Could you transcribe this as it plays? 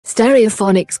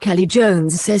Stereophonics Kelly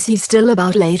Jones says he's still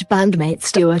about late bandmate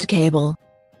Stuart Cable.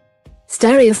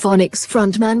 Stereophonics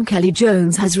frontman Kelly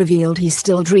Jones has revealed he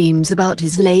still dreams about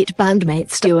his late bandmate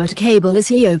Stuart Cable as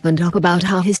he opened up about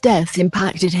how his death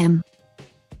impacted him.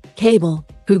 Cable,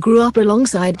 who grew up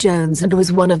alongside Jones and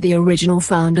was one of the original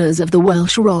founders of the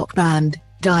Welsh rock band,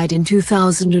 died in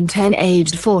 2010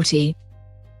 aged 40.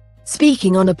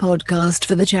 Speaking on a podcast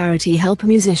for the charity Help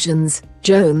Musicians,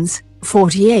 Jones,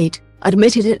 48,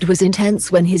 admitted it was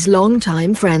intense when his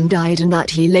longtime friend died and that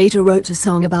he later wrote a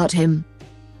song about him.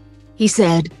 He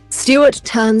said, "Stuart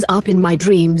turns up in my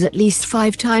dreams at least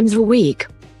 5 times a week.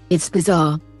 It's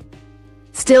bizarre.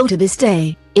 Still to this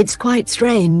day, it's quite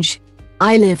strange.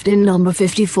 I lived in number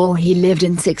 54, he lived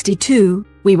in 62,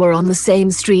 we were on the same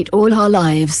street all our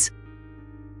lives.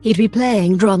 He'd be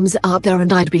playing drums up there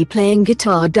and I'd be playing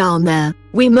guitar down there.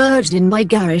 We merged in my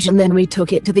garage and then we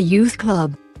took it to the youth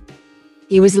club.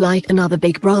 He was like another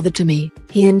big brother to me.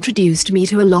 He introduced me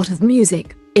to a lot of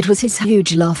music. It was his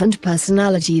huge laugh and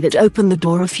personality that opened the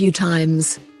door a few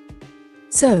times."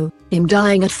 So, him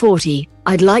dying at 40,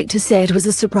 I'd like to say it was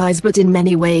a surprise, but in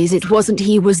many ways it wasn't.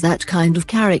 He was that kind of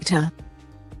character.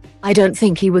 I don't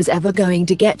think he was ever going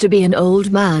to get to be an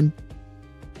old man.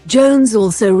 Jones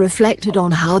also reflected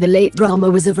on how the late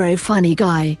drummer was a very funny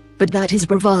guy, but that his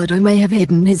bravado may have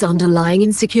hidden his underlying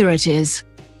insecurities.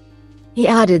 He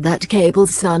added that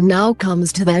Cable's son now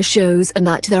comes to their shows and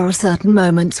that there are certain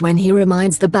moments when he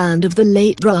reminds the band of the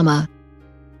late drummer.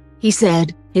 He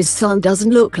said, his son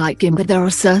doesn't look like him, but there are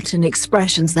certain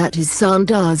expressions that his son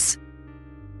does.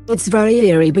 It's very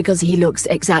eerie because he looks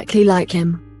exactly like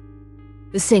him.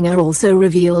 The singer also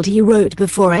revealed he wrote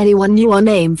before anyone knew our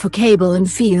name for Cable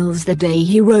and feels the day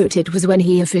he wrote it was when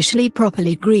he officially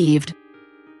properly grieved.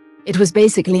 It was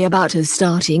basically about us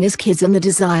starting as kids and the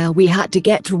desire we had to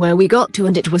get to where we got to,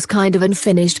 and it was kind of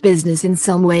unfinished business in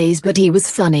some ways, but he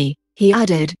was funny, he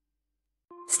added.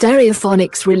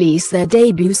 Stereophonics released their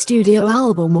debut studio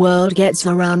album World Gets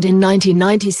Around in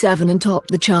 1997 and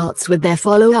topped the charts with their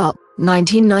follow-up,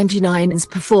 1999's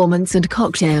Performance and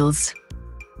Cocktails.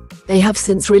 They have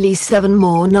since released 7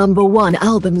 more #1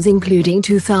 albums, including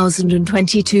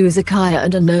 2022's Zakaya,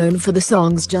 and are known for the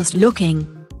songs Just Looking,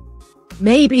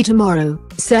 Maybe Tomorrow,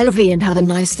 Selvi and Have a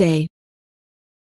Nice Day.